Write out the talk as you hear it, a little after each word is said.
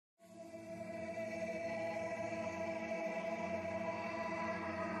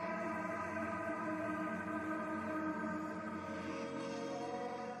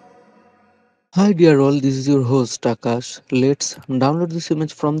Hi dear all, this is your host Akash. Let's download this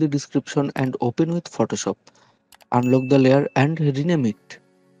image from the description and open with Photoshop. Unlock the layer and rename it.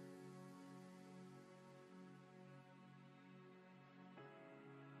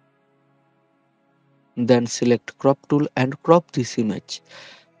 Then select crop tool and crop this image.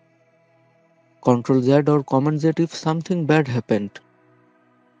 Ctrl Z or Command Z if something bad happened.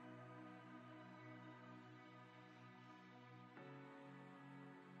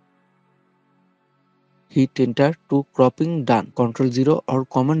 Hit enter to cropping done. Ctrl 0 or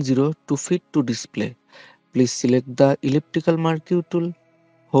Command 0 to fit to display. Please select the elliptical marquee tool.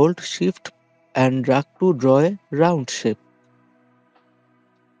 Hold shift and drag to draw a round shape.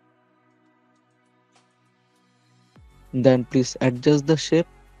 Then please adjust the shape.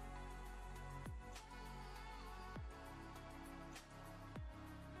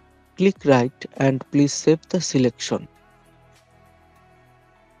 Click right and please save the selection.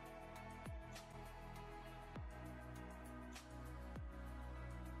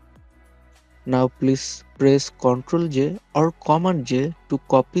 Now please press Ctrl J or Command J to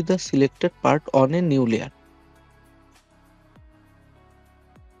copy the selected part on a new layer.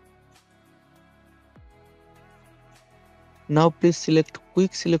 Now please select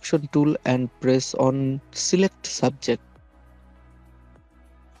Quick Selection tool and press on Select Subject.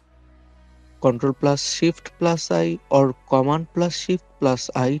 CTRL+Shift+I or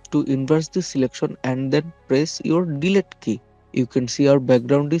Command+Shift+I to inverse the selection and then press your Delete key. You can see our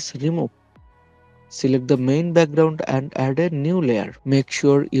background is removed. Select the main background and add a new layer. Make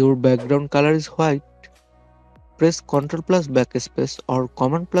sure your background color is white. Press CTRL+Backspace or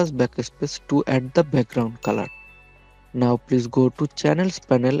Command+Backspace to add the background color. Now please go to Channels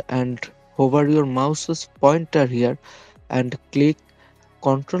panel and hover your mouse's pointer here and click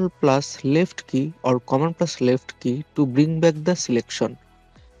Ctrl+Left key or Command+Left key to bring back the selection.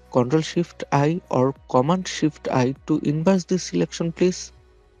 Ctrl+Shift+I or Command+Shift+I to inverse the selection please.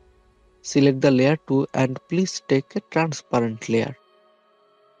 Select the layer 2 and please take a transparent layer.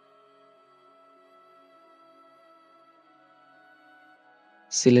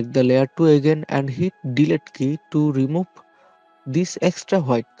 Select the layer 2 again and hit delete key to remove this extra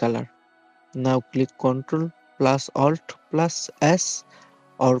white color. Now click Ctrl plus Alt plus S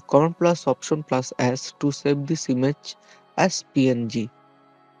or Command plus Option plus S to save this image as PNG.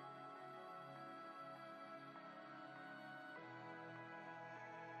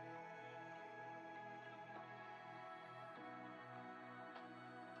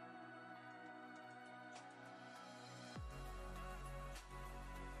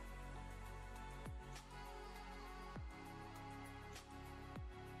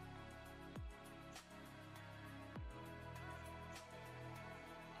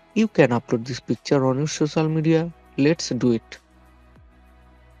 You can upload this picture on your social media. Let's do it.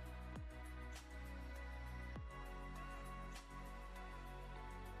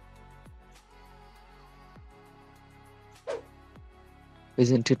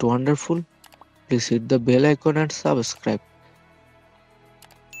 Isn't it wonderful? Please hit the bell icon and subscribe.